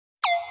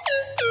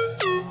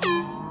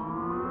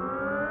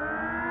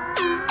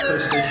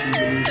PlayStation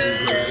releases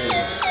great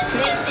games.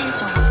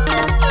 PlayStation.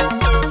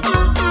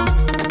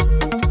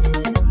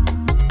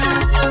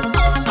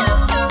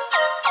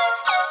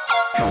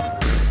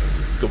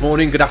 Good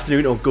morning, good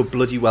afternoon, or good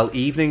bloody well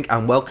evening,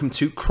 and welcome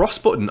to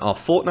CrossButton, our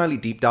fortnightly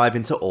deep dive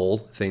into all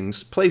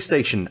things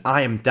PlayStation.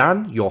 I am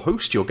Dan, your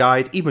host, your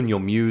guide, even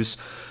your muse.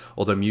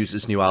 Although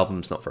Muse's new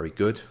album's not very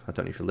good. I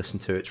don't know if you listen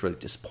to it, it's really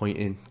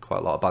disappointing. Quite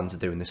a lot of bands are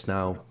doing this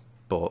now,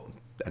 but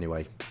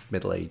anyway,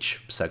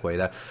 middle-age segue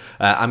there.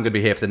 I'm going to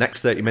be here for the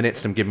next 30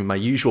 minutes, and I'm giving my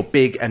usual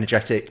big,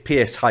 energetic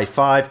PS high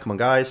five. Come on,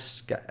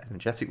 guys, get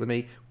energetic with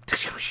me. To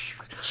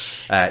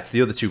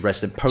the other two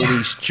resident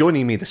ponies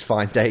joining me this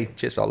fine day.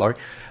 Cheers for that, Laurie.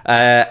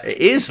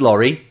 It is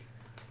Laurie,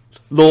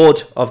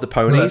 Lord of the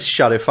Ponies,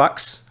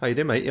 Shadowfax. How you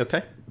doing, mate? You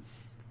okay?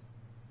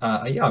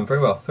 Yeah, I'm very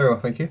well,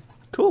 thank you.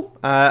 Cool.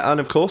 And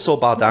of course, all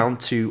bow down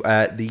to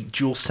the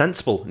dual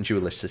sensible and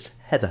dualisters.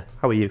 Heather,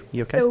 how are you?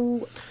 You okay?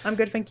 Hello. I'm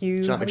good, thank you.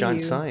 Do you like my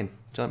giant sign?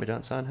 Do you like my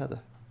giant sign, Heather?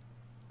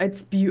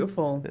 It's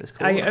beautiful. It's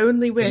cool, I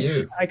only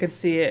wish I could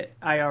see it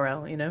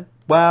IRL, you know?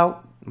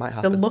 Well, might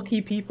happen. The lucky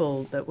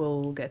people that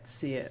will get to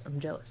see it. I'm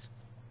jealous.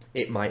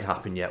 It might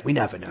happen yet. We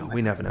never know.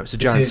 We never know. It's a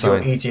This giant is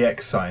your sign.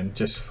 EGX sign,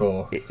 just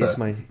for... It is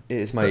my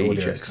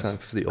EGX sign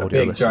for the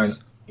audio big, giant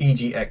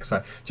EGX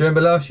sign. Do you remember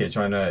last year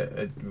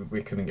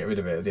we couldn't get rid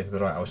of it at the end of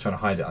the night? I was trying to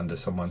hide it under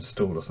someone's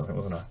stool or something,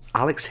 wasn't I?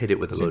 Alex hid it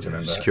with a load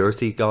of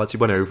security guards. He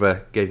went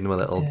over, gave them a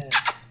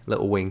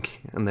little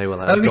wink, and they were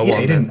like,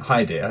 he didn't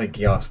hide it. I think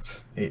he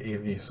asked,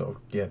 he sort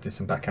of did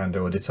some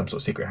backhander or did some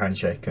sort of secret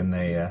handshake, and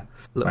they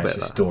managed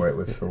to store it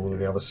with all of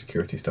the other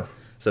security stuff.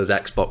 So as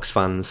Xbox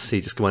fans,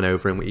 he just went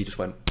over and he just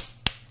went,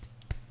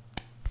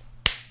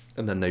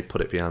 and then they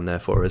put it behind there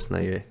for us, and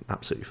they're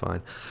absolutely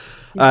fine.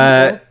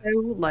 Also,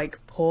 like,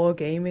 poor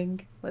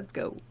gaming. Let's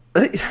go.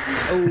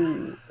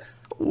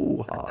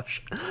 Oh,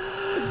 harsh.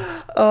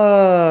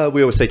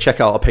 We always say check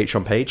out our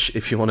Patreon page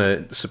if you want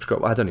to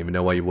subscribe. I don't even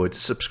know why you would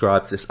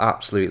subscribe to this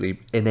absolutely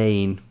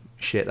inane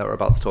shit that we're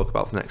about to talk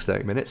about for the next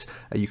 30 minutes.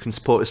 You can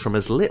support us from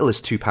as little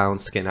as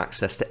 £2 to gain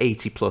access to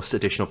 80 plus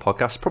additional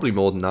podcasts, probably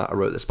more than that. I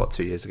wrote this about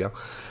 2 years ago,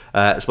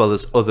 as well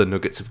as other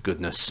nuggets of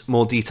goodness.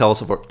 More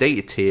details of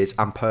updated tiers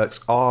and perks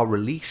are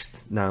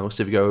released now,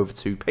 so if you go over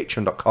to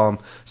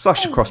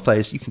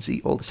patreon.com/crossplays, you can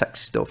see all the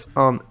sexy stuff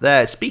on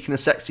there. Speaking of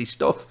sexy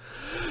stuff,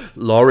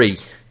 Laurie,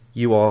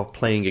 you are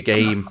playing a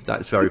game that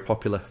is very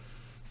popular.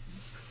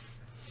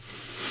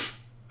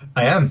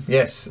 I am,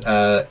 yes.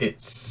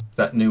 It's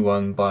that new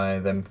one by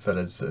them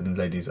fellas and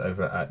ladies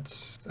over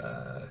at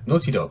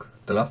Naughty Dog,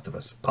 The Last of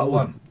Us, Part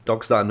 1.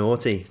 Dogs That Are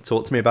Naughty.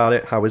 Talk to me about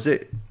it. How is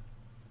it?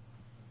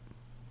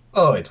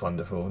 Oh, it's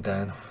wonderful,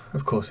 Dan.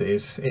 Of course it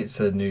is. It's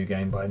a new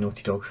game by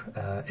Naughty Dog.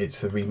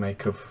 It's a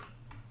remake of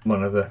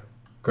one of the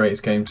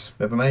greatest games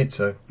ever made,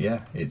 so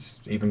yeah,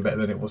 it's even better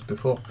than it was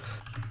before.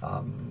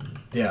 I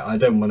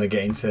don't want to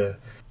get into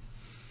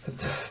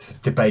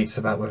debates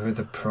about whether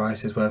the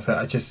price is worth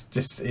it.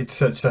 It's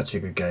such a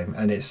good game,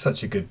 and it's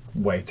such a good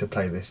way to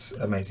play this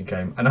amazing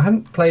game. And I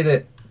hadn't played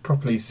it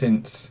properly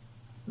since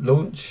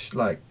launch,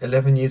 like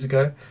 11 years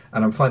ago,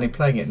 and I'm finally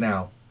playing it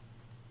now.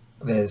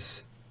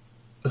 Obviously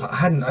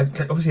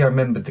I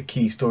remembered the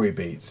key story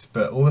beats,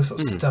 but all the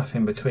sort of stuff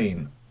in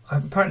between,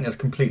 apparently I've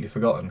completely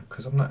forgotten,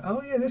 because I'm like,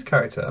 oh yeah, this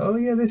character, oh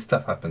yeah, this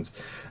stuff happens.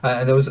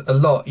 And there was a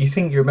lot, you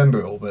think you remember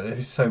it all, but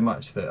there's so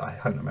much that I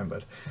hadn't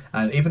remembered.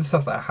 And even the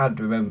stuff that I had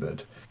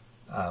remembered,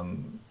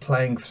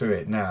 playing through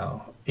it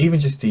now,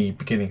 even just the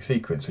beginning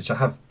sequence, which I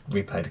have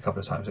replayed a couple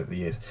of times over the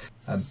years,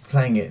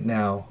 playing it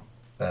now,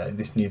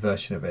 this new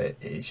version of it,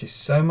 it's just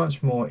so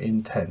much more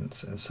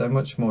intense and so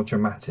much more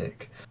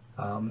dramatic.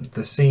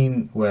 The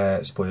scene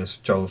where, spoilers,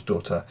 Joel's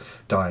daughter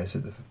dies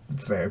at the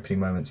very opening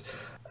moments,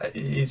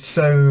 it's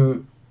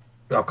so...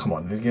 Oh, come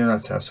on, you're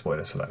going to have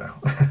spoilers for that now.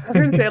 I was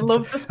going to say, I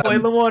love the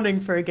spoiler warning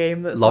for a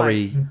game that's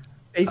Laurie,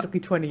 basically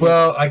 20 years.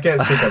 Well, I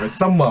guess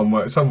someone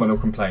will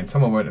complain.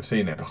 Someone won't have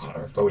seen it.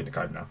 I'll read the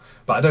code now.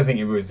 But I don't think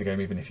it ruins the game,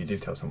 even if you do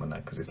tell someone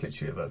that, because it's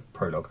literally the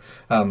prologue.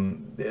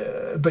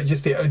 But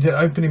just the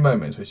opening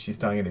moments where she's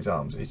dying in his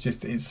arms,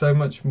 it's so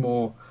much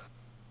more...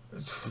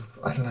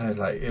 I don't know,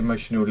 like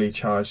emotionally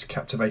charged,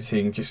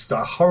 captivating, just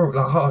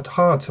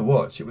hard to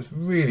watch. It was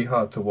really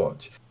hard to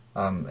watch.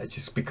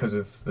 Just because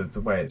of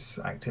the way it's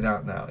acted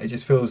out now, it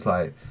just feels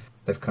like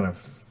they've kind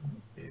of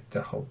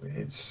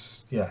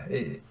it's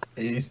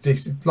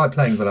like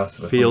playing The Last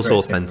of Us. Feels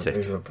authentic.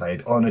 Ever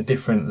played on a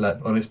different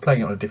it's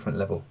playing it on a different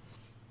level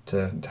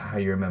to how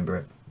you remember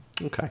it.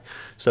 Okay,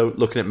 so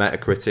looking at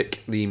Metacritic,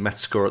 the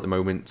Metascore at the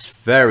moment is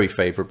very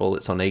favourable.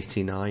 It's on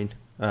 89.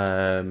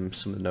 Some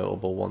of the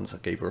notable ones I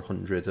gave her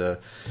 100.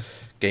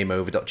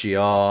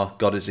 GameOver.gr,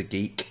 God is a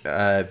Geek,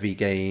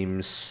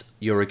 V-Games,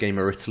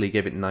 Eurogamer Italy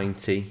gave it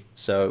 90.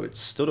 So it's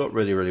stood up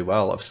really, really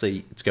well.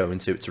 Obviously, it's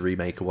a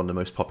remake of one of the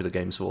most popular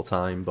games of all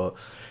time. But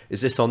is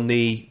this on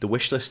the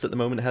wish list at the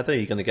moment, Heather? Are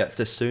you going to get to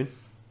this soon?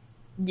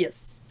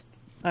 Yes,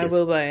 I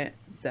will buy it,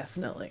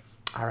 definitely.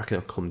 I reckon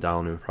it'll come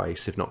down in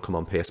price, if not come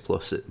on PS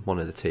Plus at one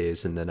of the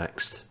tiers in the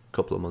next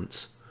couple of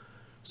months.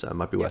 So it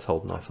might be worth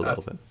holding off a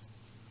little bit.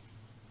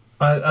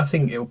 I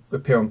think it'll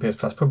appear on PS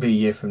Plus probably a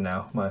year from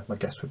now. My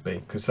guess would be,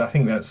 because I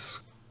think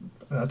that's.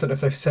 I don't know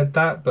if they've said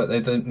that, but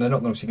they're not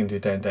obviously going to do a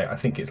day and date. I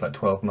think it's like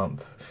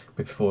 12-month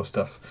before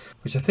stuff,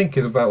 which I think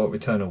is about what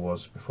Returnal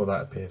was before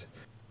that appeared,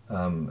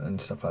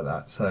 and stuff like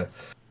that. So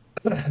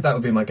that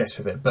would be my guess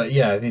with it. But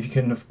yeah, if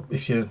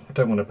you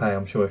don't want to pay,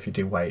 I'm sure if you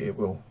do wait, it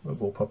will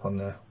pop on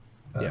there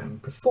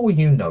before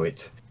you know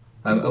it.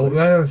 And the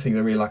other thing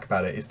I really like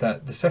about it is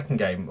that the second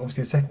game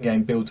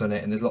builds on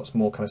it, and there's lots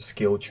more kind of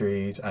skill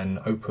trees and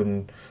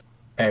open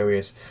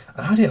areas.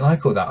 And I didn't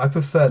like all that. I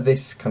prefer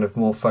this kind of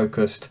more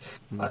focused.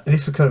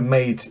 This was kind of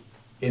made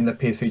in the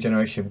PS3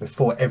 generation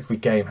before every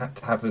game had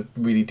to have a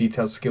really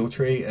detailed skill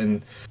tree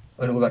and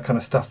all that kind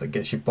of stuff that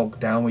gets you bogged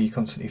down, where you're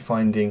constantly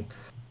finding.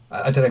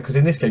 I don't know, because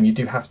in this game you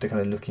do have to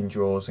kind of look in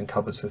drawers and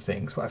cupboards for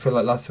things, but I feel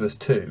like Last of Us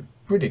 2,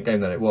 brilliant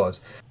game that it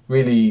was,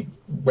 really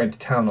went to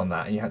town on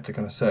that, and you had to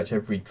kind of search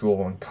every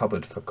drawer and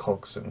cupboard for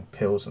cogs and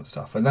pills and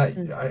stuff. And that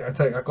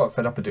I got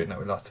fed up of doing that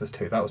with Last of Us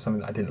 2. That was something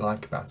that I didn't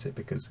like about it,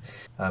 because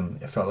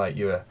it felt like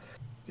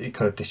it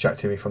kind of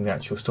distracted me from the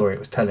actual story it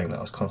was telling, that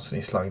I was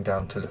constantly slowing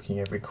down to looking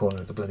every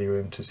corner of the bloody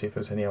room to see if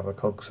there was any other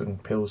cogs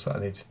and pills that I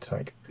needed to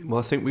take. Well,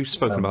 I think we've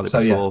spoken about it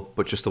before,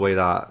 but just the way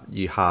that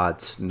you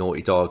had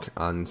Naughty Dog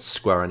and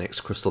Square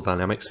Enix Crystal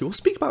Dynamics, who we'll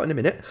speak about in a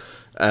minute,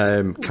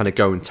 kind of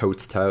going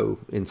toe-to-toe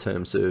in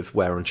terms of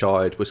where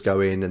Uncharted was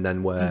going and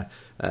then where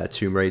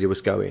Tomb Raider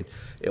was going.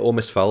 It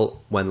almost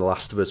felt, when The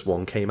Last of Us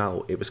 1 came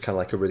out, it was kind of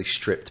like a really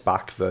stripped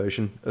back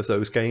version of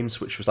those games,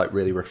 which was like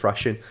really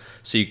refreshing.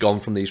 So you've gone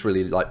from these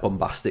really like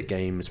bombastic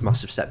games,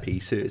 massive set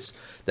pieces,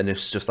 then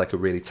it's just like a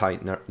really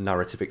tight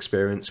narrative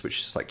experience, which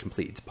is like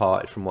completely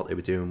departed from what they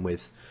were doing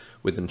with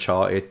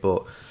Uncharted.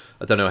 But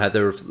I don't know,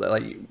 Heather,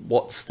 like,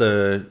 what's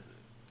the...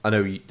 I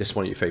know this is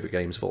one of your favourite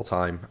games of all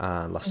time,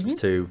 and Last of Us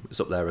 2 is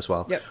up there as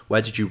well. Yep.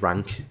 Where did you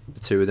rank the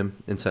two of them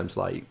in terms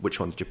of like, which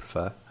one did you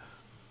prefer?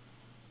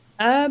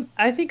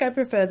 I think I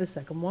prefer the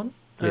second one.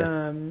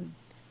 Yeah.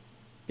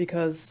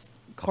 Because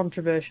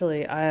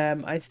controversially,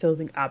 I still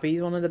think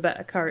Abby's one of the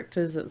better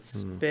characters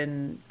that's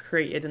been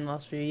created in the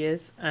last few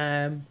years.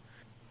 And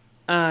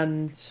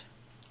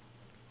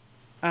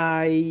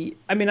I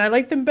mean, I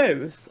like them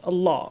both a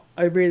lot.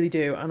 I really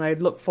do, and I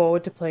look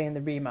forward to playing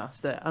the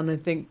remaster. And I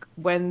think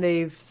when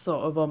they've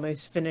sort of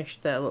almost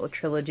finished their little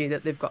trilogy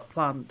that they've got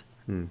planned,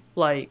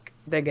 like,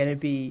 they're going to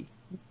be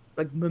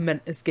like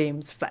momentous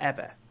games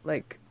forever,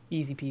 like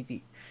easy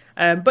peasy.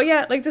 But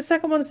yeah, like the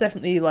second one's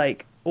definitely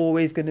like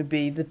always going to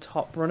be the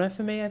top runner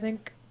for me, I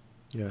think.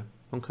 Yeah.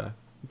 Okay.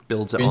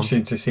 Builds it Be on.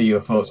 interesting to see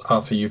your thoughts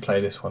after you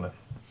play this one.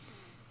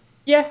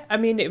 Yeah, I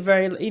mean, it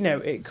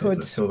could.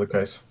 That's still the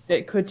case.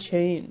 It could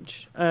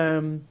change.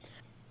 But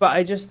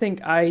I just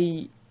think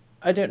I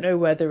don't know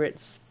whether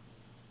it's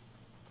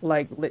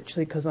like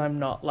literally because I'm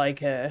not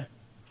like a.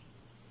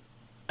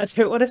 I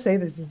don't want to say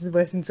this is the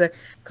worst thing to say,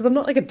 because I'm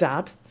not like a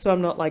dad, so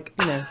I'm not like,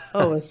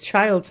 oh, a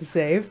child to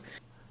save.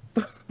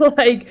 But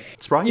like,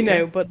 it's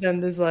right, but then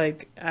there's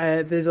like,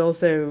 there's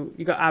also,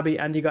 you got Abby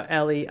and you got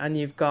Ellie, and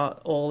you've got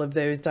all of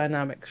those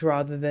dynamics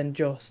rather than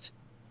just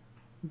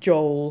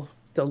Joel,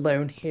 the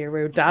lone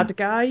hero dad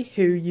guy,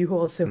 who you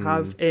also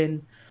have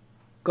in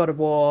God of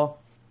War,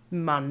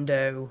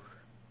 Mando.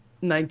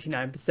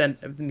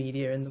 99% of the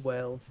media in the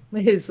world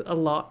is a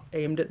lot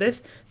aimed at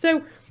this.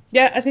 So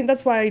yeah, I think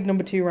that's why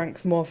number 2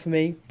 ranks more for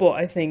me. But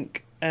I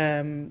think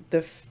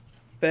the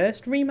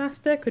first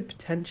remaster could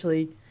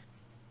potentially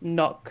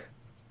knock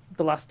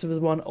The Last of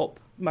Us 1 up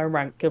my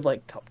rank of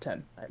like top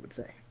 10, I would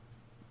say.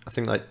 I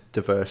think like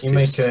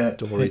diversity of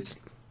stories.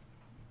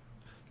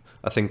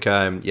 I think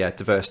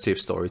diversity of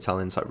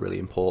storytelling is like really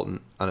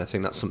important, and I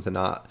think that's something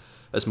that,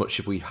 as much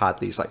as we had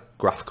these like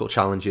graphical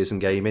challenges in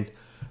gaming,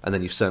 and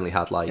then you've certainly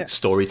had like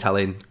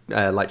storytelling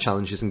like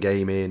challenges in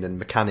gaming and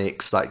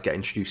mechanics like get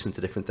introduced into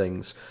different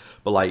things,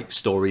 but like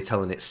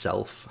storytelling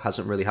itself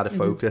hasn't really had a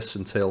focus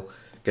until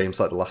games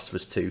like The Last of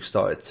Us 2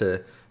 started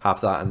to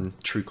have that, and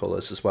True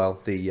Colours as well.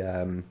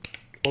 The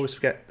always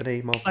forget the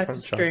name of the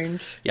franchise.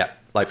 Strange. Yeah,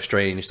 Life is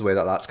Strange, the way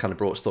that that's kind of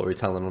brought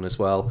storytelling on as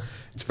well.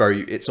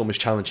 It's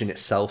almost challenging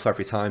itself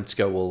every time to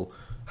go, well,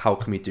 how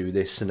can we do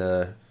this in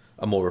a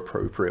more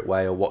appropriate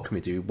way, or what can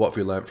we do? What have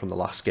we learned from the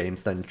last game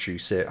to then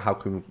introduce it? How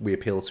can we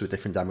appeal to a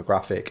different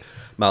demographic?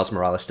 Miles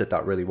Morales did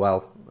that really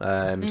well.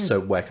 So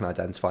where can I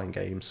identify in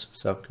games?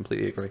 So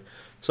completely agree.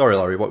 Sorry,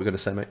 Laurie, what were you going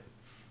to say, mate?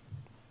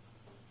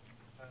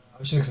 I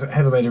was just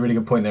Heather made a really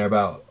good point there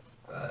about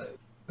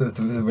the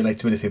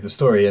relatability of the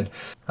story, and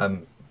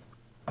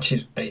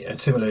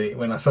similarly,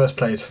 when I first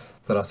played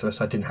The Last of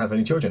Us, I didn't have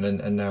any children,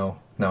 and now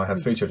I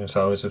have 3 children.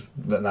 So I was just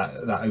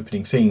that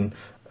opening scene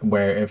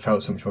where it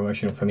felt so much more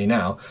emotional for me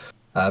now.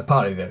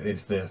 Partly that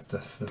is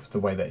the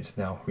way that it's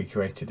now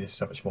recreated is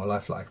so much more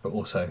lifelike, but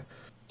also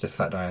just the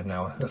fact that I am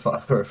now a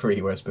father of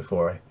 3, whereas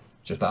before I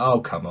just like,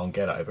 oh, come on,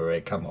 get over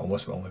it, come on,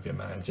 what's wrong with you,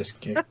 man, just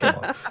come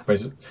on.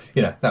 Whereas,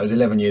 that was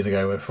 11 years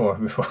ago before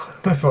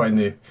I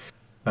knew,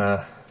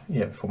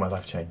 before my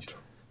life changed.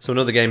 So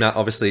another game that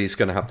obviously is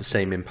going to have the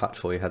same impact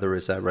for you, Heather,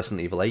 is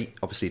Resident Evil 8.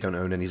 Obviously you don't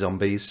own any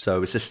zombies,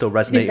 so is this still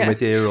resonating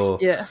with you? Or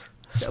Yeah.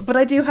 But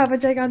I do have a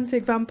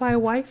gigantic vampire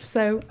wife,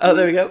 so Oh,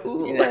 there we go.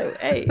 Ooh. you know,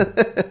 hey.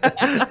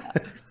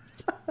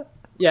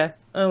 Yeah,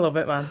 I love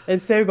it, man.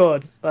 It's so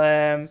good.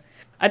 I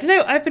don't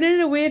know. I've been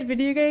in a weird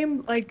video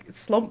game like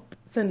slump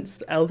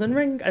since Elden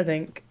Ring. I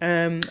think. I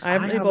haven't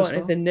really have bought as well.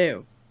 anything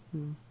new,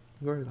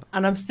 Agree with that.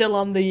 and I'm still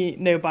on the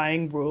no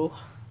buying rule,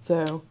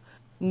 so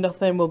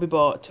nothing will be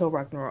bought till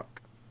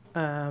Ragnarok.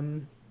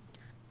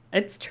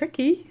 It's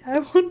tricky. I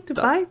want to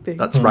buy things.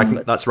 That's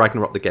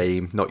Ragnarok the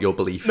game, not your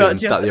belief Not in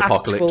just that the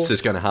apocalypse actual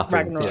is going to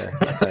happen. Ragnarok.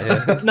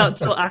 Yeah. Not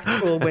till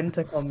actual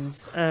winter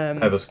comes.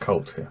 Eva's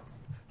cult here.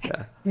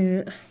 Yeah.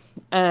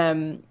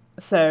 Yeah.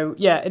 So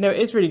yeah, no,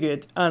 it's really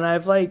good, and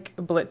I've like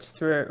blitzed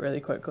through it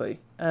really quickly.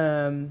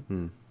 And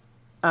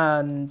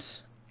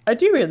I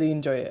do really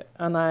enjoy it,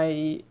 and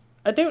I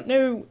don't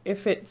know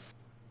if it's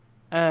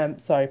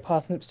sorry,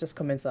 Parsnip's just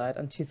come inside,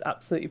 and she's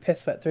absolutely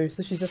piss wet through,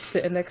 so she's just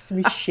sitting next to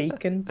me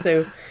shaking, so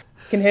you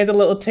can hear the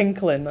little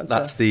tinkling.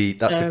 That's the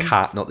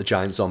cat, not the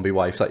giant zombie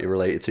wife that you're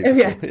related to. Oh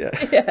yeah, before.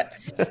 yeah.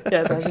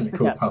 So Actually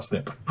called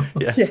Parsnip.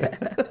 Yeah.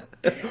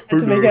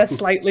 To make her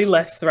slightly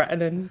less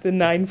threatening, the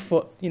 9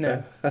 foot,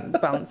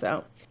 balance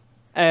out.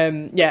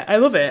 Yeah, I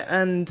love it.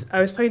 And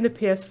I was playing the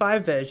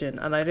PS5 version,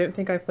 and I don't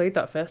think I played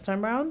that first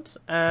time round.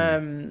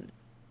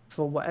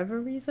 For whatever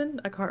reason,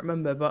 I can't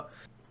remember, but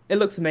it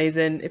looks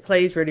amazing. It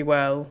plays really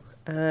well.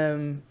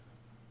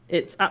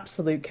 It's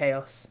absolute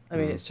chaos. I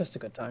mean, it's just a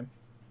good time.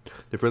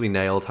 They've really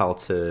nailed how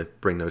to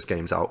bring those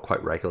games out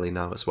quite regularly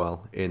now as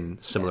well in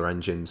similar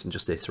engines and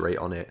just iterate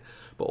on it,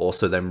 but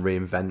also then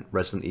reinvent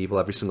Resident Evil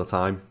every single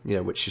time,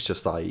 which is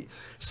just like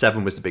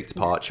 7 was the big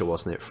departure,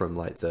 wasn't it, from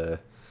like the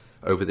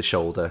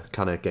over-the-shoulder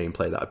kind of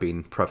gameplay that had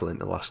been prevalent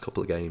in the last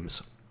couple of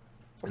games.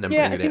 And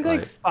then I think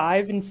like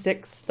 5 and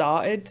 6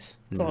 started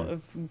sort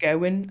of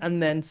going,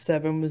 and then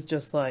 7 was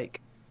just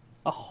like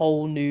a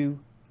whole new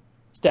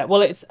step.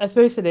 Well, I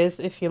suppose it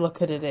is if you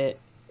look at it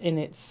in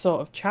its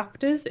sort of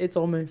chapters. It's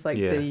almost like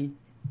the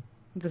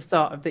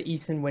start of the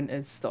Ethan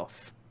Winters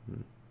stuff.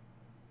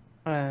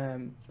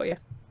 But yeah,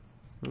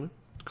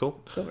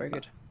 cool. Still very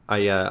good.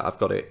 I've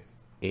got it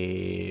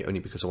only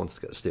because I wanted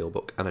to get the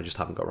Steelbook, and I just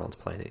haven't got around to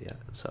playing it yet.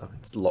 So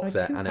it's locked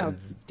there, and I'm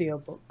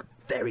Steelbook.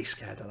 very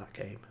scared of that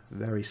game.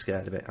 Very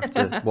scared of it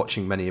after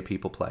watching many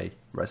people play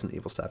Resident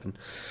Evil 7.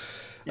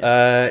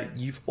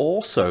 You've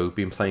also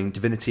been playing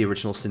Divinity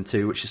Original Sin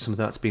 2, which is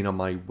something that's been on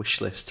my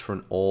wish list for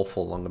an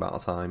awful long amount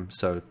of time.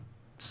 So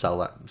sell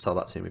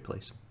that to me,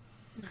 please.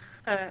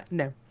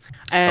 No.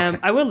 Okay.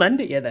 I will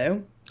lend it you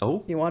though.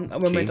 Oh, if you want?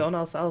 When we're done,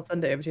 I'll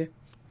send it over to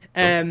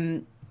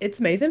you. It's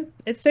amazing.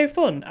 It's so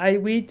fun.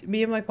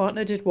 Me and my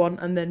partner did 1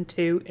 and then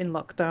 2 in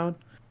lockdown,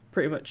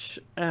 pretty much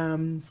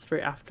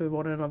straight after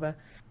one another.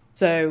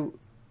 So,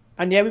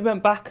 and yeah, we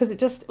went back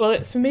because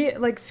for me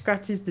it like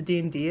scratches the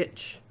D&D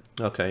itch.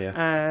 Okay,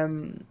 yeah.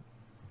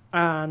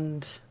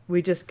 And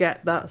we just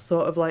get that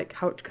sort of like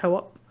couch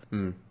co-op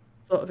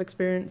sort of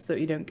experience that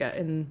you don't get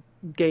in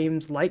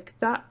games like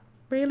that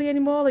really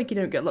anymore. Like you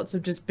don't get lots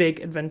of just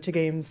big adventure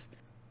games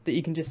that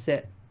you can just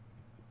sit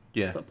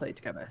sort of play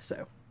together.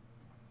 So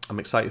I'm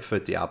excited for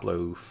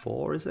Diablo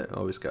 4, is it? I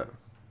always get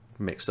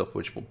mixed up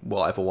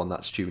whatever one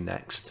that's due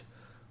next.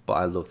 But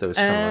I love those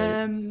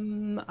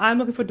kind of I'm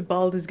looking forward to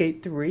Baldur's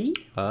Gate 3.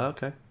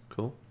 Okay,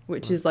 cool.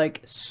 Which is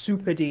like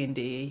super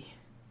D&D,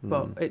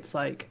 but it's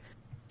like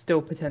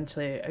still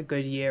potentially a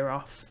good year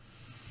off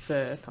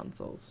for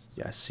consoles.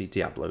 Yeah, see,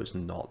 Diablo's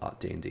not that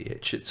D&D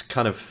itch. It's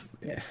kind of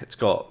it's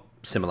got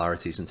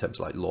similarities in terms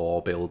of like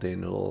lore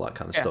building and all that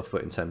kind of stuff,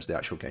 but in terms of the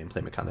actual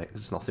gameplay mechanics,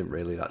 there's nothing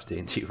really that's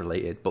D&D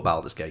related. But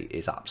Baldur's Gate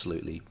is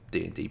absolutely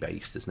D&D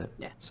based, isn't it?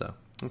 Yeah. So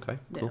okay,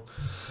 cool.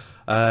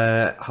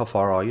 How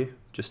far are you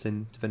just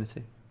in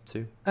Divinity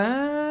 2?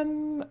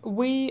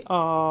 We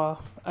are.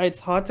 It's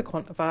hard to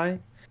quantify.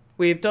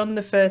 We've done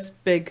the first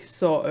big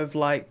sort of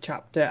like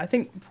chapter. I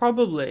think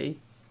probably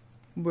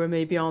we're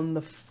maybe on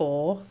the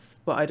 4th,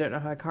 but I don't know.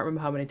 I can't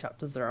remember how many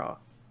chapters there are.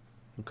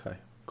 Okay,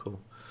 cool.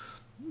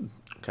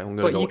 Okay, I'm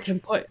gonna go. But you can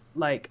put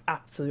like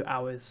absolute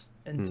hours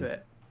into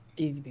it,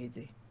 easy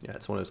peasy. Yeah,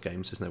 it's one of those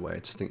games, isn't it, where I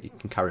just think you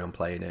can carry on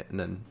playing it and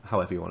then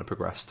however you want to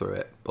progress through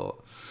it. But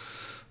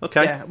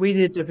okay. Yeah, we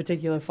did a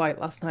particular fight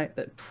last night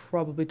that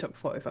probably took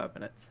 45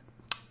 minutes.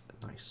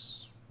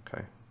 Nice.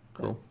 Okay,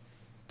 cool.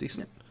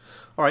 Decent.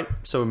 All right,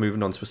 so we're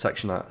moving on to a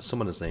section that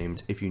someone has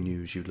named "If You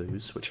Lose, You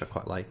Lose," which I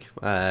quite like.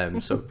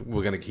 So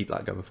we're going to keep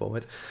that going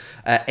forward.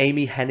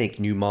 Amy Hennig,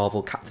 new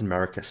Marvel Captain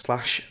America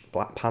 /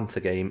 Black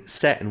Panther game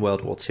set in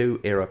World War II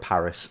era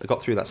Paris. I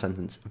got through that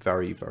sentence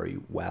very, very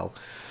well,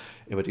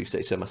 if I do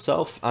say so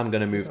myself. I'm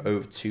going to move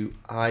over to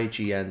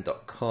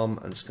IGN.com.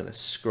 I'm just going to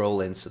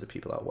scroll in so the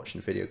people that are watching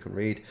the video can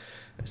read.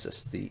 It's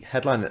just the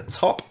headline at the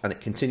top, and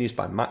it continues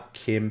by Matt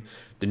Kim.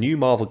 The new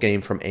Marvel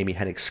game from Amy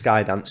Hennig's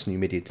Skydance new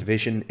media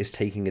division is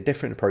taking a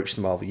different approach to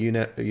the Marvel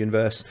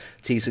universe,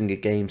 teasing a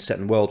game set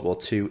in World War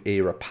II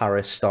era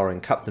Paris,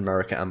 starring Captain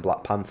America and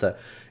Black Panther.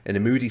 In a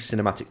moody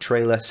cinematic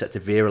trailer set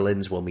to Vera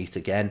Lynn's We'll Meet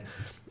Again,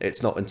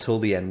 it's not until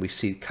the end we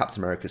see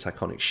Captain America's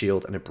iconic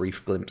shield and a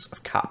brief glimpse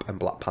of Cap and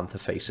Black Panther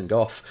facing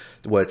off.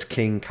 The words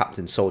King,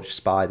 Captain, Soldier,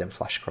 Spy then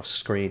flash across the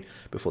screen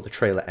before the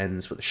trailer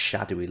ends with a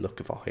shadowy look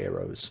of our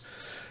heroes.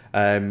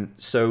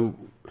 So,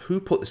 who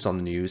put this on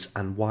the news,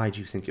 and why do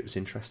you think it was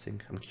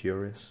interesting? I'm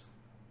curious.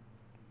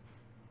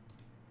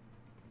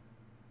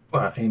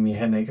 Well, Amy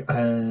Hennig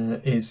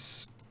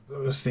is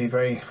obviously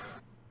very,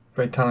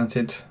 very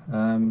talented,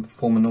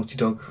 former Naughty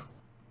Dog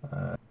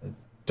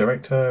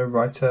director,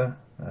 writer,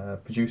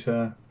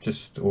 producer,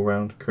 just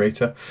all-round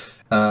creator,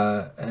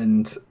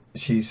 and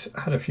she's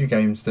had a few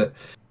games that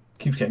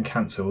keeps getting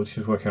cancelled. She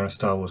was working on a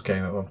Star Wars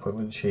game at one point,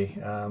 wasn't she?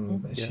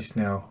 She's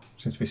now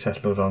seems to be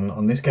settled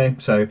on this game,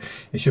 so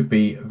it should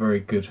be a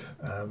very good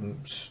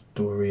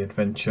story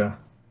adventure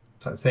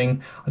type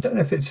thing. I don't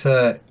know if it's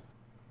I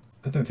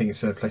don't think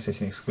it's a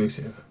PlayStation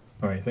exclusive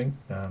or anything.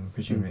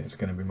 Presumably it's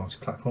going to be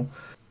multi-platform.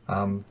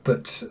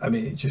 But I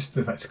mean, it's just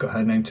the fact it's got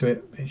her name to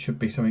it. It should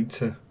be something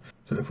to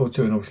look forward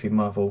to, and obviously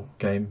Marvel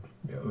game,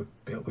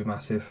 it'll be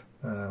massive.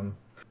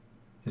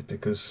 Just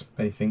because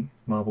anything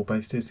Marvel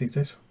based is these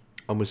days.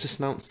 And was this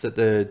announced at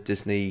the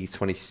Disney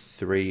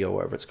 23 or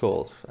whatever it's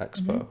called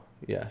Expo?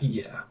 Yeah.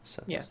 Yeah.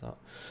 That.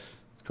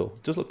 Cool.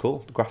 It does look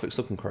cool. The graphics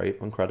look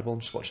incredible. I'm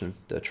just watching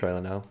the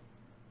trailer now.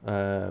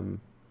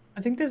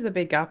 I think there's a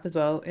big gap as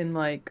well in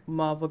like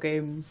Marvel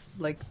games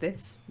like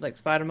this, like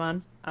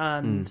Spider-Man,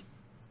 and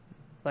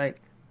like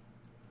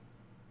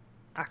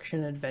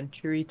action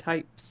adventure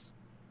types.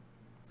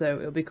 So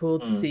it'll be cool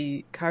to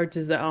see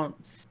characters that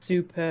aren't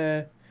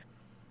super,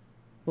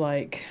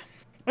 like,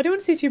 I don't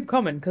want to say super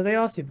common, because they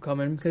are super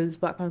common, because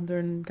Black Panther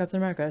and Captain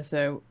America,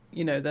 so,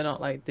 you know, they're not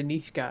like the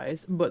niche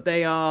guys, but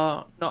they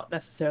are not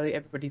necessarily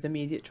everybody's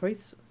immediate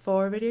choice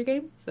for a video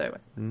game, so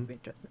it'll be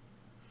interesting.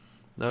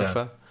 No,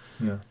 fair.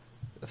 Yeah.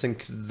 I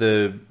think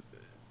the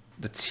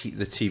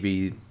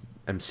TV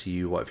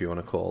MCU, whatever you want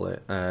to call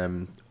it,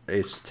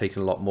 is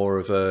taking a lot more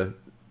of a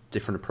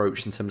different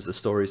approach in terms of the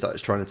stories that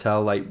it's trying to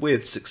tell, like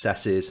with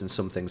successes and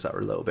some things that are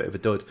a little bit of a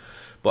dud.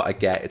 But I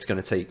get it's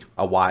going to take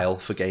a while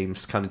for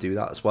games to kind of do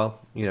that as well.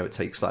 You know, it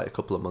takes like a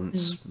couple of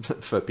months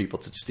for people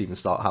to just even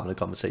start having a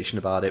conversation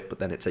about it, but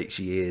then it takes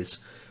years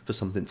for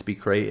something to be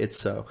created.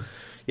 So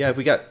yeah, if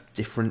we get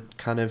different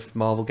kind of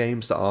Marvel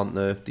games that aren't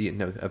the you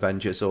know,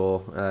 Avengers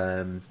or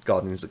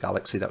Guardians of the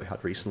Galaxy that we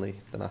had recently,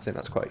 then I think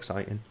that's quite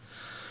exciting.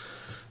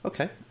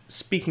 Okay,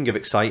 speaking of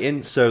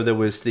exciting, so there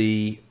was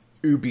the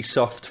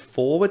Ubisoft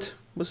Forward,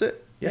 was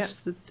it?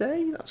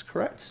 Yesterday, that's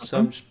correct. So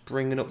I'm just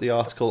bringing up the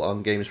article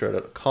on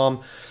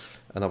gamesradar.com,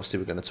 and obviously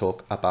we're going to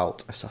talk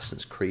about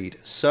Assassin's Creed.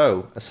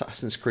 So,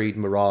 Assassin's Creed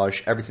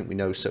Mirage, everything we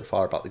know so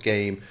far about the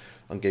game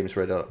on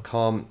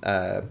gamesradar.com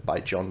by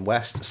John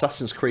West.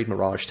 Assassin's Creed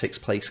Mirage takes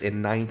place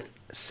in 9th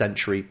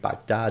century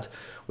Baghdad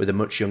with a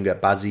much younger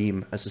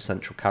Basim as the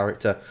central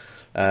character.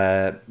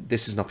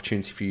 This is an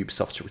opportunity for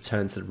Ubisoft to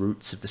return to the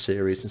roots of the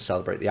series and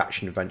celebrate the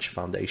action-adventure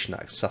foundation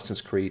that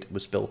Assassin's Creed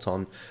was built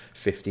on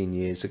 15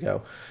 years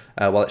ago.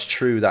 While it's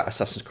true that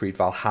Assassin's Creed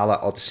Valhalla,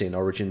 Odyssey and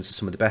Origins are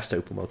some of the best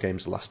open-world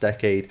games of the last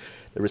decade,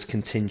 there is a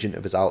contingent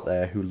of us out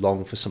there who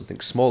long for something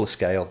smaller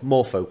scale,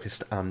 more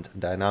focused and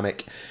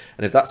dynamic.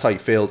 And if that's how you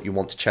feel, you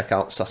want to check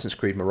out Assassin's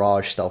Creed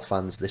Mirage, stealth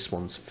fans, this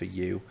one's for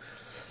you.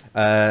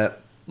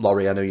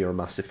 Laurie, I know you're a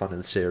massive fan of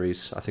the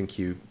series. I think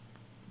you...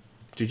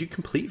 Did you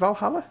complete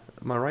Valhalla?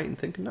 Am I right in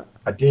thinking that?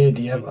 I did,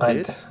 yeah.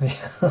 You did?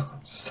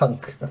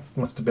 Sunk.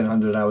 Must have been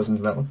 100 hours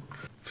into that one.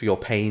 For your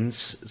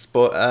pains.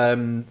 But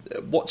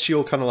what's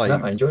your kind of like...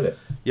 No, I enjoyed it.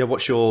 Yeah,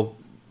 what's your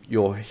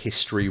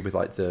history with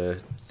like the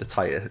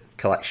tighter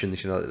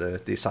collections, you know,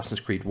 the Assassin's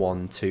Creed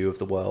 1, 2 of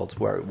the world,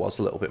 where it was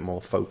a little bit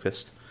more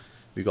focused?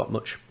 Have you got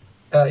much?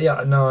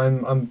 Yeah, no,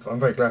 I'm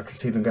very glad to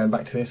see them going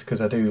back to this, because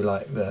I do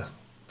like the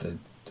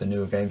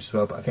newer games as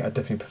well, but I think I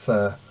definitely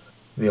prefer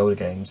the older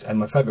games. And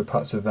my favourite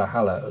parts of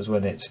Valhalla was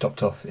when it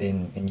stopped off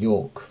in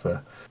York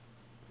for...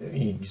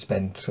 You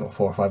spend sort of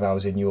 4 or 5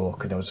 hours in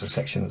York, and there was a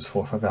section that's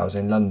 4 or 5 hours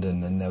in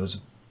London, and there was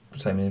the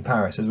same in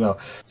Paris as well.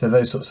 So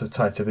those sorts of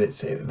tighter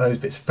bits, those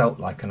bits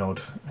felt like an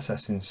old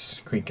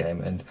Assassin's Creed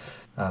game, and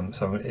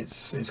so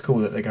it's cool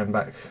that they're going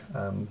back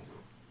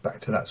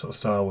to that sort of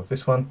style with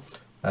this one.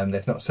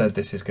 They've not said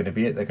this is going to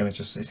be it. They're going to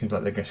just... It seems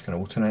like they're just going to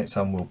alternate.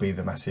 Some will be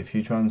the massive,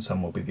 huge ones.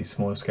 Some will be these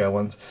smaller scale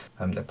ones.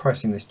 They're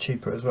pricing this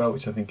cheaper as well,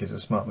 which I think is a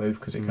smart move,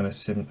 because it kind of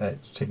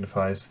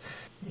signifies,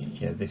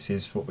 this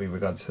is what we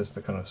regard as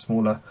the kind of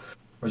smaller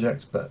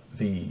projects, but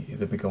the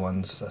bigger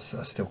ones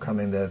are still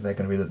coming. They're going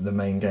to be the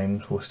main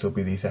games. Will still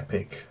be these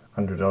epic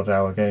 100-odd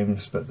hour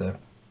games, but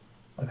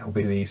there'll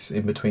be these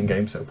in between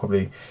games that will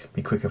probably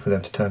be quicker for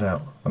them to turn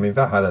out. I mean,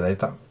 Valhalla,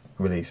 that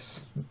release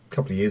a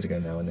couple of years ago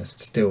now, and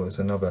there's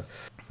another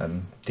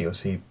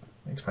DLC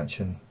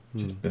expansion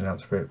just been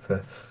announced for it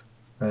for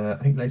I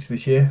think later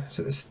this year.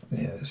 So it's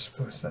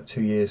that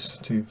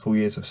 2 full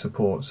years of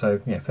support.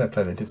 So yeah, fair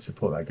play, they did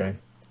support that game.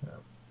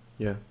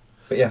 Yeah.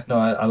 But yeah, no,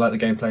 I like the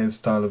gameplay, the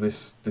style of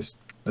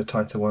the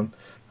tighter one.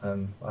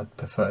 I'd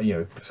prefer,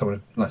 if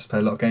someone likes to play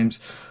a lot of games,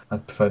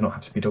 I'd prefer not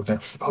have to be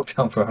bogged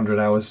down for 100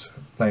 hours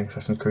playing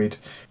Assassin's Creed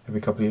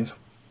every couple of years.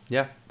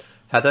 Yeah.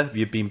 Heather, have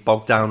you been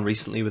bogged down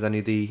recently with any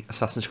of the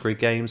Assassin's Creed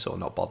games or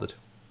not bothered?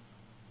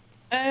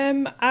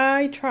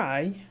 I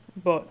try,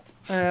 but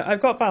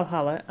I've got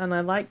Valhalla and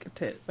I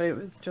liked it, but it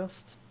was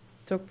just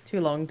took too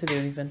long to do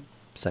anything.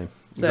 Same.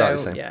 So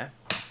Exactly same. yeah,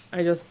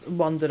 I just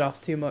wandered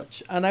off too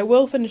much, and I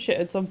will finish it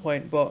at some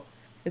point, but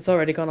it's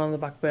already gone on the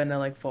back burner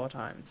like 4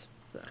 times.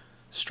 So.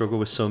 Struggle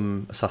with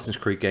some Assassin's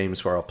Creed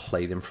games where I'll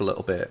play them for a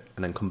little bit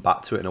and then come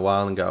back to it in a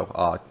while and go,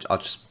 oh,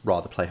 I'd just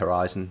rather play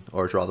Horizon,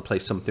 or I'd rather play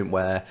something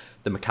where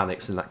the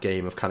mechanics in that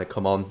game have kind of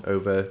come on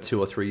over 2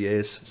 or 3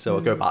 years. So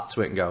I'll go back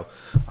to it and go,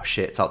 oh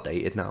shit, it's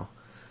outdated now.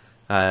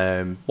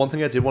 One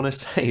thing I did want to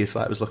say is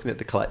that I was looking at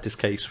the collector's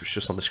case, which is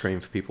just on the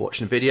screen for people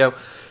watching the video.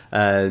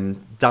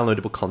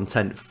 Downloadable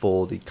content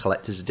for the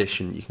collector's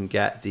edition. You can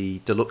get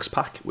the deluxe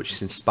pack, which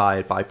is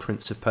inspired by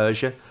Prince of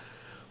Persia.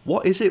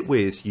 What is it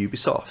with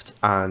Ubisoft,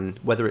 and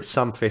whether it's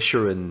Sam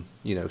Fisher and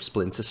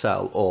Splinter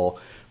Cell or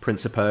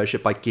Prince of Persia,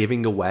 by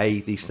giving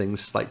away these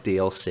things like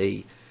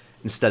DLC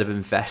instead of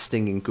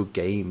investing in good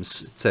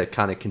games to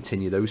kind of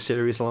continue those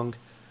series along?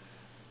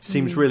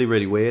 Seems really,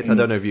 really weird. I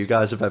don't know if you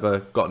guys have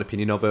ever got an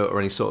opinion of it or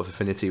any sort of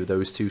affinity with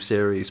those two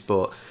series,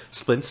 but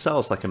Splinter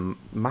Cell's like a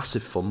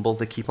massive fumble.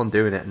 They keep on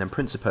doing it, and then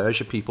Prince of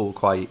Persia, people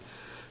were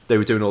they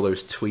were doing all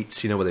those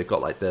tweets, where they've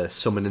got like the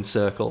summoning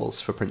circles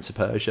for Prince of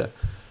Persia,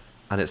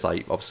 and it's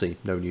like obviously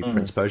no new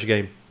Prince of Persia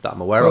game that I'm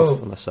aware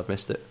of, unless I've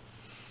missed it.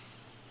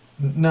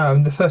 No,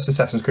 the first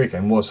Assassin's Creed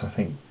game was, I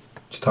think,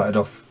 started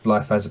off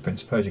life as a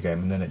Prince of Persia game,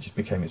 and then it just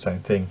became its own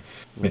thing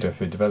midway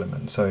through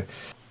development. So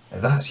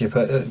that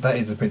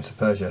is the Prince of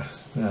Persia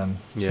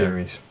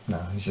series.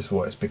 No, it's just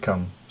what it's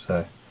become.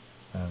 So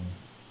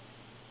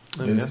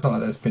it's not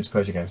like those Prince of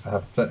Persia games.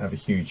 Don't have a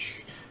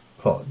huge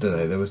plot, do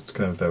they? They're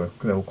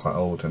all quite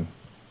old, and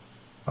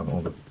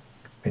all the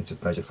Prince of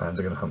Persia fans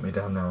are going to hunt me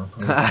down now.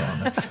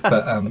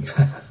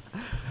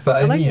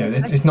 But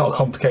it's not a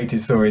complicated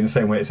story in the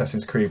same way as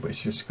Assassin's Creed, but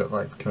it's just got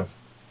like kind of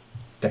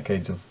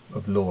decades of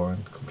lore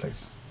and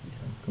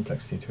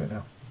complexity to it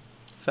now.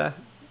 Fair.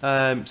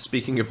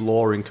 Speaking of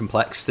lore and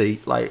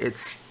complexity,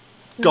 it's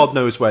God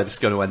knows where this is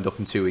going to end up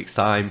in 2 weeks'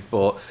 time,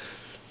 but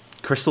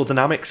Crystal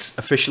Dynamics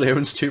officially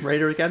owns Tomb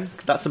Raider again.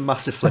 That's a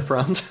massive flip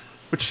around,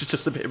 which is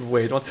just a bit of a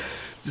weird one.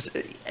 Does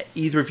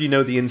either of you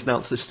know the ins and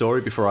outs of the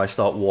story before I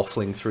start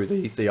waffling through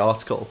the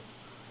article?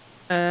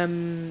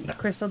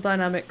 Crystal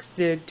Dynamics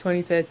did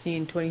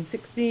 2013,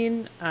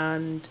 2016,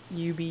 and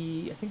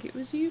I think it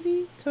was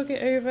Ubi, took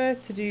it over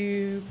to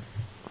do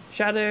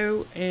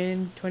Shadow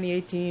in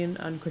 2018,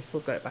 and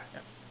Crystal's got it back now.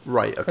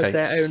 Right, okay.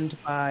 Because they're owned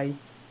by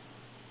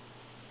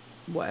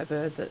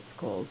whatever that's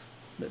called.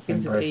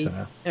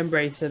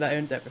 Embracer, that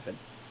owns everything.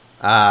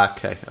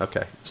 Okay.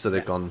 So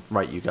they've gone,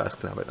 right, you guys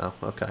can have it now.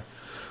 Okay.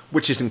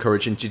 Which is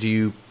encouraging. Did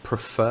you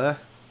prefer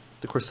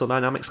the Crystal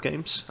Dynamics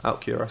games, out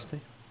of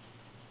curiosity?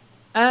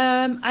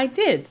 I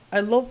did.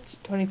 I loved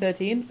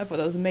 2013. I thought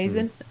that was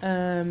amazing.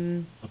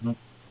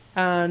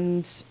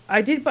 And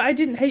I did, but I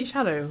didn't hate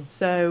Shadow.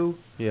 So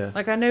yeah,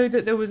 I know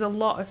that there was a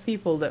lot of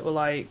people that were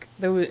like,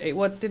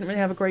 it didn't really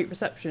have a great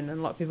reception, and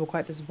a lot of people were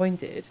quite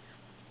disappointed.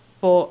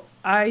 But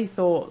I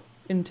thought,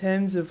 in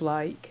terms of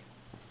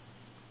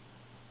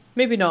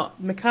maybe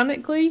not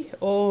mechanically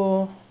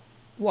or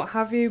what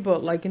have you,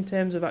 but in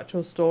terms of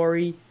actual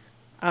story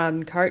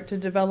and character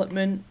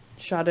development,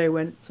 Shadow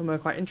went somewhere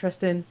quite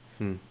interesting.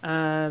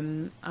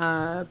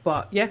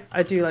 But yeah,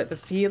 I do like the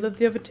feel of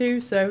the other two,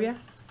 so yeah,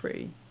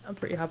 I'm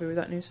pretty happy with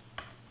that news.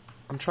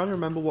 I'm trying to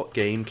remember what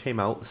game came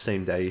out the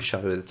same day as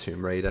Shadow of the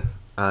Tomb Raider,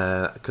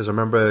 because I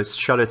remember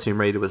Shadow of the Tomb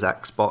Raider was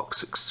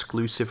Xbox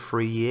exclusive for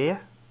a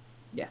year.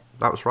 Yeah,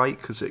 that was right,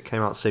 because it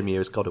came out the same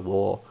year as God of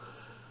War.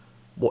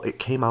 It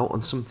came out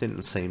on something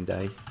the same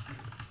day.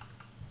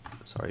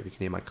 Sorry if you can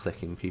hear my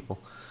clicking, people.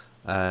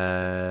 You're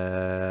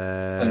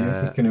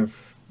thinking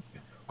of...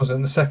 Was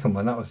it the second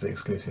one? That was the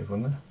exclusive,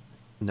 wasn't it?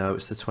 No,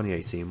 it's the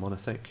 2018 one, I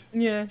think.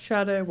 Yeah,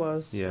 Shadow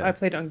was. Yeah. I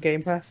played it on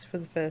Game Pass for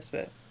the first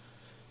bit.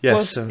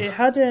 Yes. It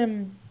had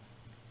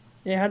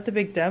the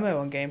big demo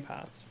on Game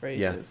Pass for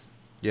ages.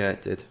 Yeah,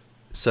 it did.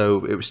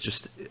 So it was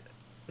just...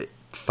 It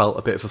felt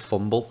a bit of a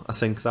fumble, I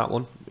think, that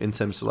one, in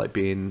terms of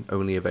being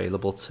only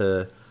available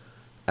to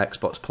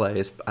Xbox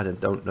players. And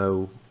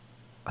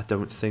I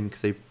don't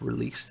think they've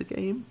released the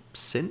game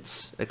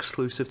since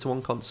exclusive to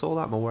one console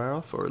that I'm aware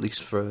of, or at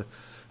least for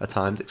a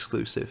timed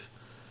exclusive.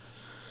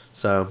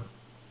 So,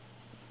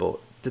 but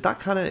did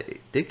kind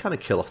of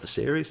kill off the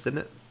series, didn't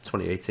it?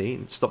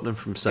 2018 stopped them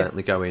from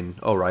certainly going,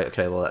 oh right,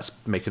 okay, well let's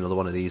make another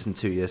one of these in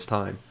 2 years'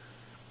 time,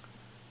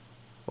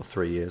 or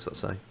 3 years, let's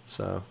say.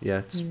 So yeah,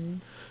 it's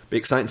be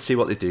exciting to see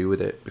what they do with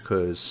it,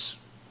 because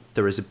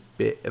there is a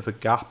bit of a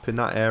gap in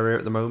that area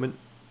at the moment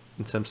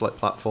in terms of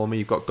platformer.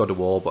 You've got God of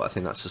War, but I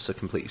think that's just a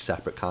completely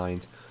separate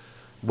kind.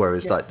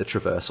 Whereas the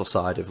traversal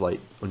side of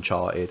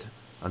Uncharted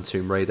and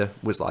Tomb Raider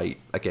was a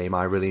game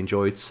I really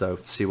enjoyed. So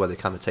to see where they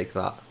kind of take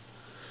that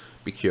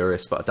Be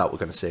curious, but I doubt we're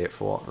going to see it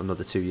for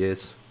another 2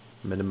 years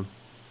minimum.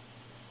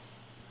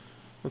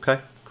 Okay,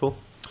 cool.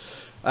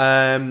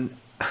 And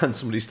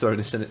somebody's thrown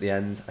this in at the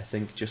end, I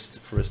think, just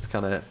for us to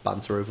kind of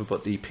banter over,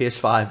 but the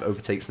PS5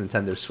 overtakes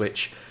Nintendo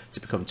Switch to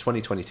become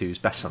 2022's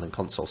best-selling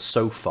console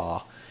so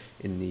far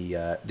in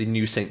the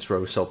new Saints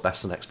Row sold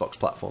best on Xbox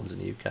platforms in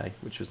the UK,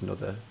 which was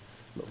another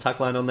little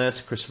tagline on there.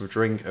 So Christopher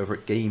Dring over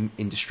at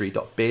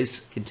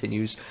GameIndustry.biz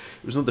continues.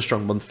 It was another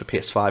strong month for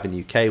PS5 in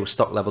the UK, with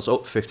stock levels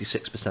up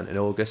 56% in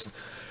August.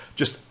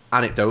 Just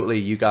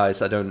anecdotally, you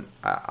guys,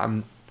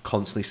 I'm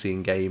constantly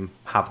seeing Game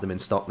have them in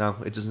stock now.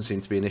 It doesn't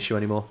seem to be an issue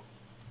anymore.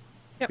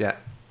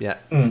 Yep. Yeah.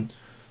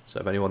 So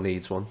if anyone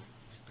needs one,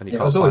 and you Yeah,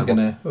 can't it was find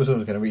always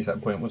one, going to reach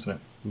that point, wasn't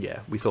it? yeah,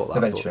 we thought that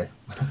Eventually.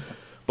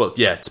 But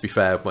yeah, to be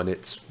fair, when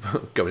it's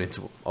going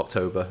into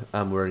October,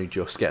 and we're only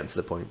just getting to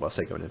the point, well, I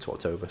say going into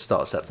October,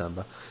 start of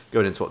September,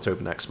 going into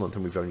October next month,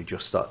 and we've only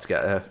just started to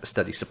get a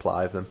steady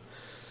supply of them.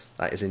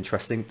 That is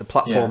interesting. The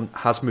platform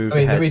has moved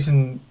ahead. The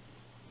reason...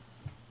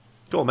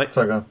 Go on, mate.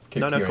 Sorry, go on.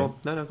 No, go on. Go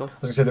No, go on. I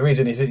was going to say, the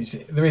reason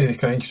it's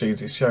kind of interesting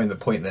is it's showing the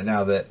point that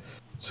now that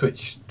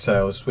Switch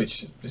sales,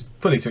 which is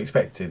fully to be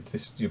expected,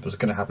 this was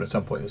going to happen at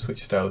some point, the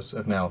Switch sales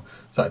have now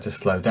started to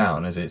slow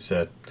down as it's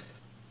a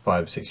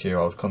 5-6 year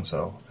old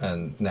console,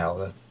 and now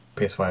the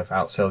PS5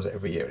 outsells it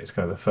every year. It's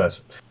kind of the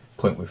first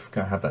point we've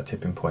going to have that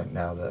tipping point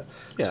now that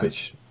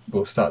Switch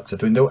will start to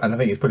dwindle, and I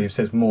think it probably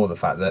says more the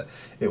fact that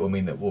it will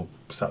mean that we'll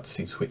start to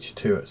see Switch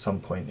 2 at some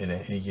point in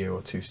a year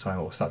or two's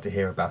time. We'll start to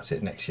hear about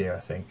it next year, I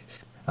think.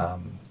 I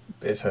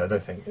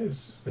don't think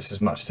it's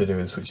as much to do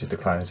with Switch's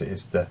decline as it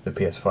is the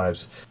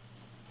PS5's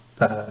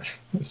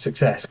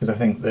success, because I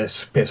think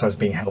this PS5 is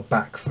being held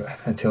back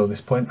until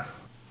this point.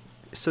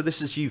 So this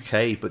is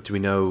UK, but do we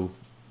know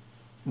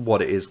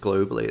what it is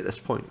globally at this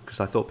point? Because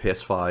I thought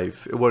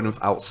PS5, it wouldn't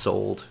have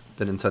outsold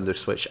the Nintendo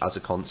Switch as a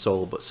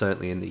console, but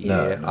certainly in the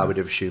year, I would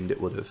have assumed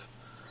it would have.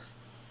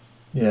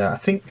 Yeah,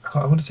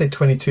 I want to say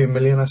 22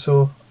 million. I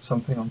saw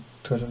something on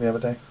Twitter the other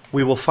day.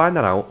 We will find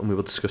that out and we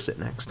will discuss it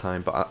next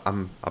time, but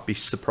I'd be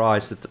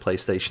surprised if the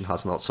PlayStation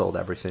has not sold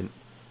everything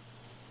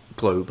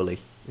globally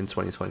in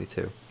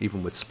 2022,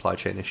 even with supply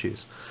chain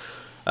issues.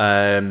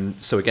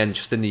 So again,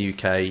 just in the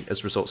UK,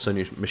 as a result,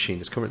 Sony Machine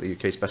is currently the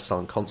UK's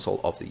best-selling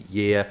console of the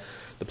year.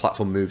 The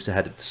platform moves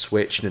ahead of the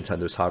Switch.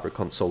 Nintendo's hybrid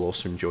console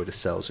also enjoyed a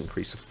sales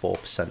increase of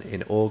 4%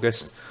 in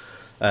August.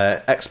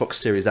 Xbox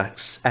Series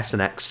X, S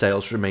and X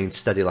sales remained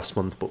steady last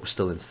month, but were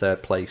still in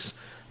third place.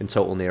 In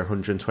total, near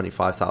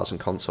 125,000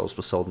 consoles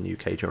were sold in the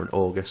UK during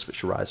August,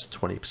 which rise of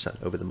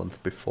 20% over the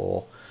month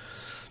before.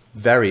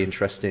 Very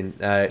interesting.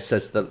 It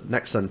says the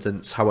next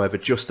sentence, however,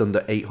 just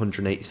under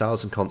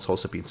 880,000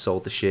 consoles have been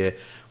sold this year,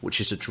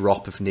 which is a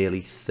drop of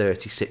nearly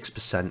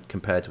 36%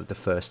 compared with the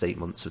first 8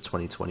 months of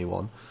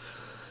 2021.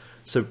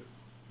 So,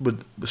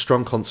 with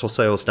strong console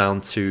sales down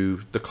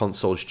to the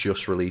consoles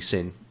just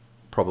releasing,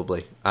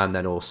 probably, and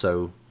then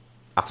also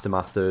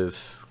aftermath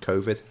of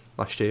COVID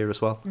last year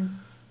as well.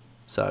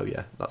 So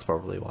yeah, that's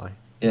probably why.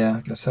 Yeah,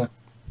 I guess so.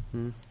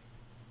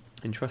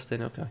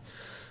 Interesting. Okay.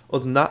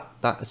 Other than that,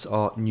 that is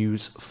our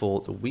news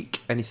for the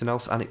week. Anything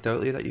else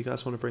anecdotally that you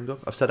guys want to bring up?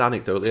 I've said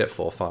anecdotally at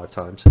 4 or 5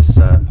 times this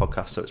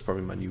podcast, so it's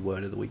probably my new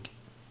word of the week.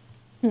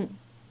 No.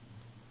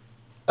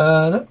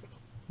 No?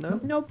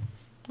 Nope.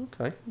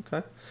 Okay.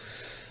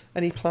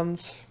 Any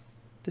plans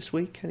this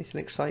week? Anything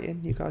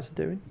exciting you guys are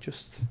doing?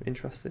 Just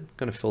interesting.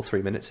 Going to fill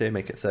 3 minutes here,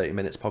 make it 30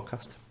 minutes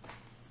podcast.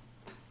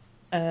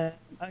 I'm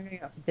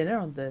going out for dinner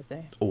on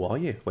Thursday. Oh, are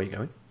you? Where are you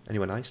going?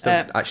 Anywhere nice?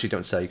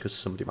 Don't say, because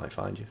somebody might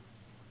find you.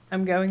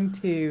 I'm going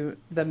to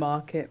the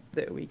market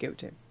that we go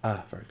to.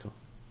 Ah, very cool.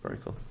 Very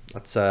cool.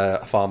 That's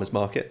a farmer's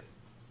market.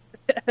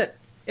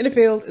 In a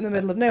field in the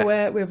middle of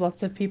nowhere, we have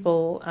lots of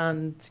people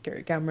and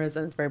security cameras,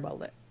 and it's very well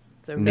lit.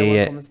 So no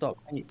one come and stop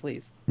me,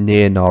 please.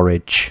 Near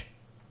Norwich.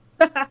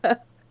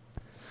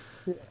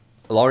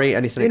 Laurie,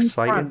 anything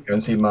exciting? Go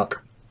and see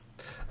Mark.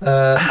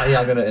 Yeah,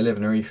 I'm going to live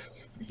in a reef.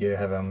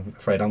 I'm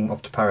afraid I'm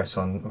off to Paris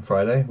on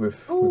Friday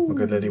with my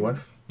good lady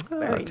wife.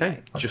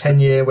 Okay. Nice. Our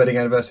 10-year wedding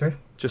anniversary.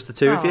 Just the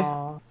two of you?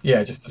 Aw.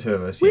 Yeah, just the two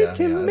of us. We yeah,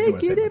 can I make don't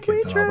want to it take if my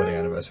we kids on our wedding try.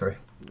 anniversary.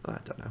 I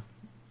don't know.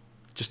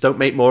 Just don't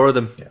make more of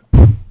them. Yeah.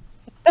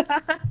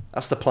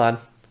 That's the plan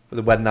for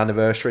the wedding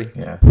anniversary.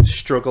 Yeah.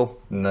 Struggle.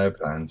 No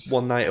plans.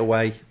 1 night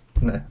away.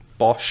 No.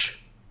 Bosh.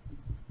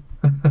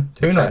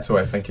 2 nights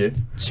away, thank you.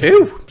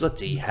 2?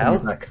 Bloody hell.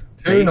 Back.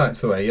 2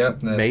 nights away, yeah.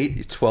 No. Mate,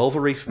 you're 12 a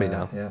reef me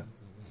now. Yeah.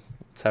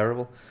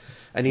 Terrible.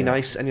 Any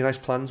nice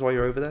plans while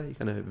you're over there? You're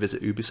going to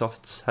visit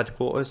Ubisoft's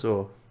headquarters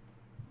or?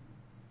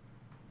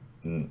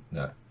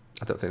 No.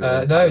 I don't think.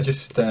 No,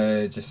 just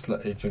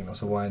drink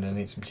lots of wine and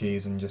eat some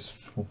cheese and just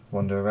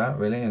wander about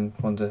really, and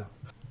go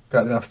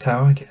out the Alpha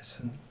Tower, I guess,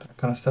 and that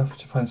kind of stuff,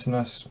 to find some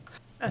nice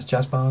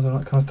jazz bars and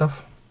that kind of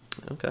stuff.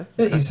 Okay.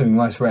 Eat some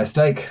nice rare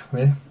steak,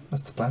 really.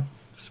 That's the plan.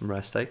 Some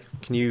rare steak.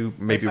 Can you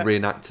maybe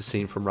reenact a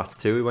scene from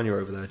Ratatouille when you're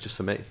over there, just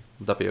for me?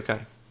 Would that be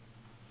okay?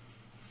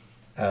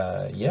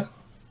 Yeah.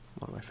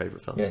 One of my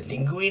favourite films. Yeah,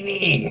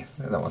 linguine.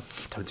 That one.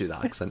 Don't do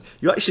that accent.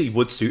 You actually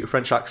would suit a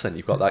French accent.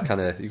 You've got that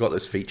kind of. You've got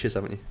those features,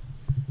 haven't you?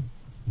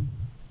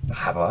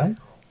 Have I?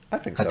 I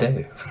think I so.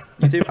 do.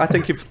 You do. I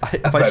think if I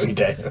Very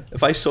do.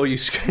 if I saw you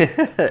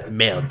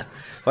merde,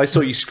 if I saw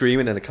you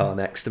screaming in a car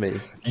next to me,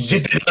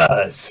 Yes. but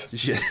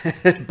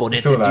I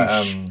it saw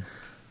that. douche.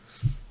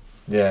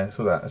 Yeah, I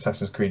saw that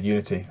Assassin's Creed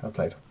Unity. I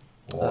played.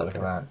 Oh, look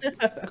at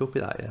that. Could be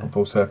that, yeah.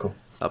 Full circle.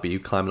 That'll be you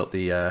climbing up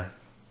the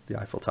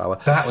Eiffel Tower.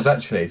 That was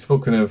actually,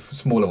 talking of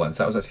smaller ones,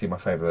 that was actually my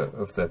favourite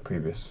of the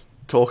previous.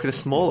 Talking of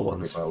smaller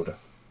ones. Older.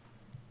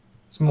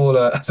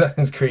 Smaller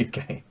Assassin's Creed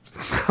games.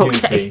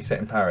 Unity set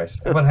in Paris.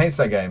 Everyone hates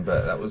that game,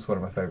 but that was one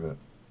of my favourite.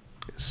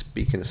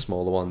 Speaking of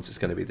smaller ones, it's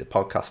going to be the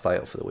podcast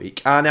title for the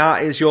week. And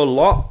that is your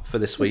lot for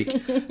this week.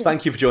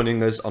 Thank you for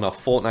joining us on our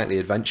fortnightly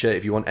adventure.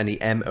 If you want any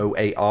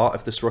MOAR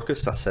of this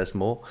ruckus, that says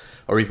more,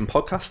 or even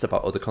podcasts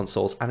about other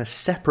consoles and a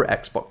separate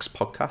Xbox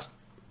podcast.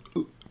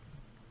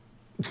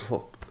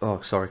 Oh,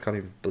 sorry, I can't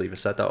even believe I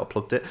said that or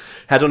plugged it.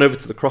 Head on over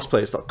to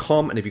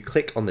thecrossplayers.com, and if you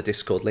click on the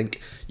Discord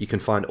link, you can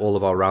find all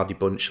of our rowdy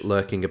bunch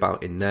lurking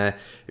about in there.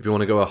 If you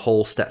want to go a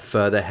whole step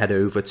further, head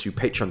over to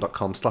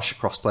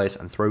patreon.com/crossplayers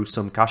and throw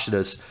some cash at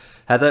us.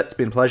 Heather, it's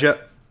been a pleasure.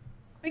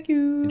 Thank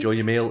you. Enjoy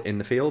your meal in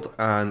the field.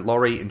 And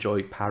Laurie,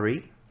 enjoy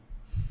Parry.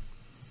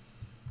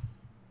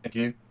 Thank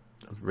you.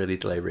 Really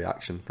delayed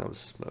reaction. That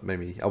was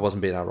maybe I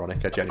wasn't being ironic.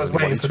 I I was genuinely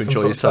waiting wanted for to some enjoy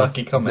sort of yourself.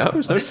 snarky comment. No,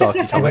 there's no sarky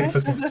I'm comment. waiting for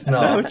some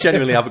snark. No,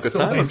 genuinely have a good It's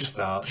time. I'm always just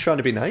snark. trying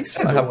to be nice.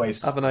 There's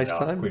always Have a nice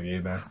snark time. with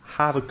you, man.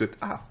 Have a good.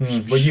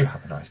 Well, you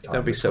have a nice time.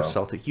 Don't be as so well.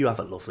 salty. You have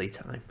a lovely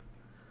time.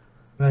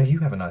 No, you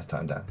have a nice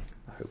time, Dan.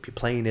 I hope your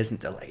plane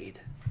isn't delayed.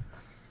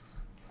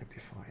 Hope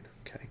you're fine.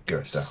 Okay. You're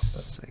a Goodness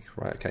star. sake.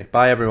 Right. Okay.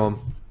 Bye, everyone.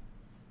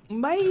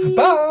 Bye.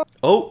 Bye.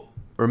 Oh,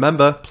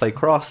 remember, play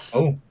cross.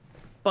 Oh.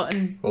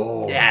 Button.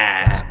 Oh.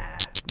 Yeah.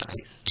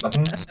 Nice.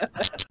 Buttons.